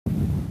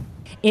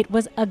It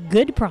was a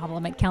good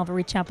problem at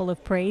Calvary Chapel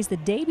of Praise the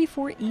day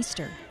before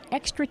Easter.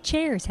 Extra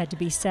chairs had to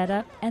be set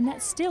up, and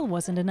that still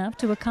wasn't enough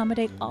to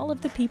accommodate all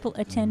of the people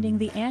attending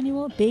the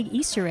annual Big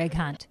Easter Egg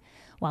Hunt.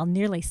 While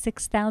nearly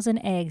 6,000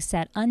 eggs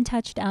sat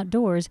untouched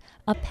outdoors,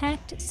 a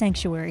packed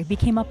sanctuary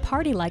became a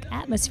party-like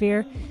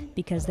atmosphere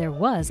because there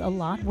was a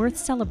lot worth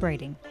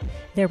celebrating.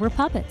 There were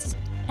puppets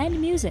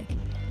and music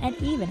and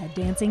even a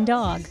dancing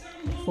dog.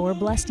 4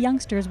 blessed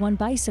youngsters won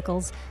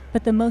bicycles,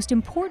 but the most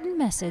important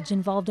message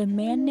involved a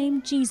man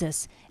named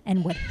Jesus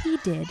and what he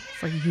did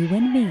for you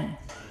and me.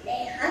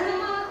 They hung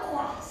him on a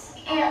cross,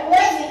 and it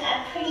wasn't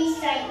a pretty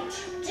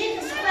sight.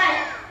 Jesus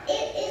cried,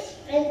 "It is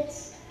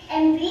finished,"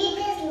 and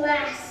breathed his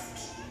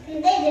last.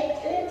 And they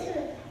dipped it into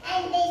it,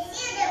 and they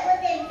sealed it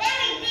with a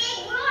very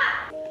big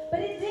rock. But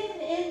it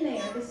didn't end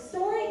there. The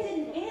story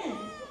didn't end.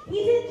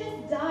 He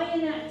didn't just die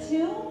in that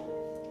tomb.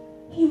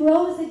 He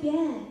rose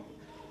again.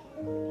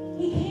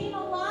 He came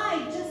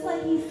alive just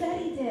like he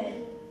said he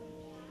did.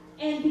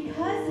 And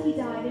because he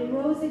died and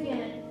rose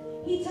again,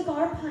 he took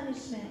our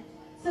punishment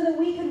so that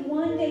we could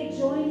one day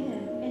join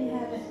him in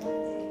heaven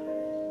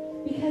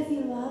one day. Because he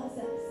loves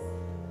us.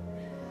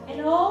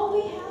 And all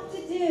we have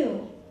to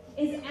do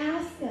is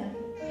ask him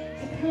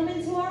to come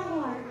into our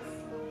hearts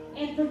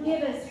and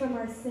forgive us from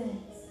our sins.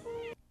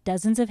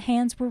 Dozens of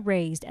hands were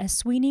raised as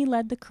Sweeney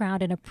led the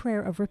crowd in a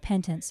prayer of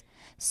repentance.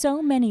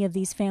 So many of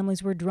these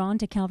families were drawn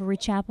to Calvary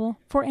Chapel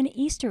for an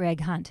Easter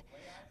egg hunt,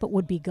 but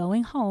would be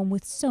going home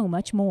with so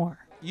much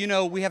more. You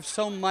know, we have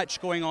so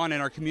much going on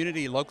in our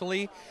community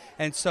locally,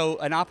 and so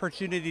an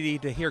opportunity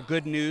to hear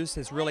good news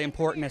is really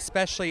important,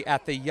 especially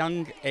at the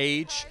young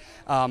age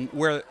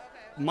where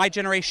my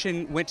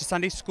generation went to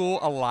Sunday school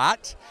a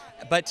lot,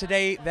 but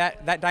today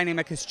that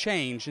dynamic has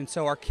changed, and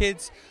so our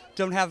kids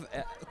don't have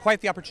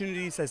quite the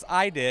opportunities as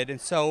I did, and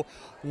so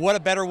what a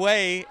better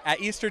way at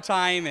Easter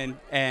time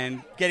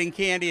and getting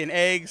candy and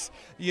eggs,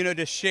 you know,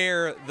 to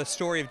share the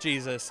story of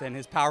Jesus and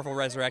his powerful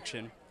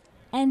resurrection.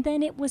 And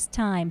then it was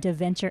time to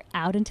venture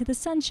out into the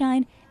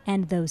sunshine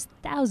and those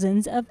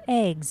thousands of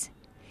eggs.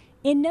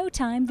 In no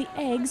time, the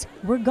eggs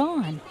were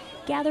gone,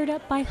 gathered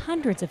up by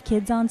hundreds of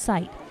kids on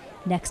site.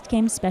 Next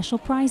came special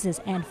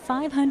prizes and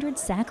 500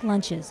 sack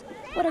lunches.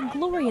 What a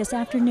glorious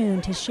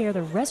afternoon to share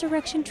the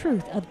resurrection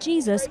truth of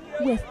Jesus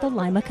with the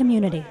Lima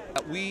community.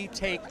 We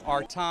take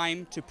our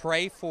time to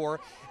pray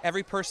for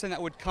every person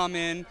that would come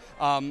in.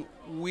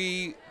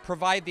 We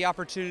provide the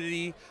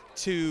opportunity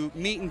to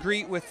meet and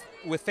greet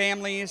with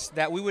families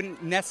that we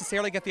wouldn't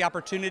necessarily get the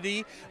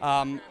opportunity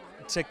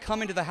to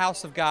come into the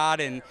house of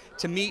God and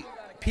to meet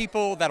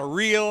people that are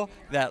real,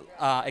 that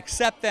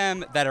accept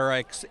them, that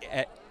are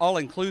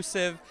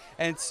all-inclusive,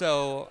 and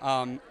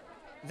so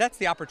that's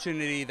the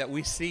opportunity that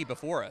we see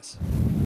before us.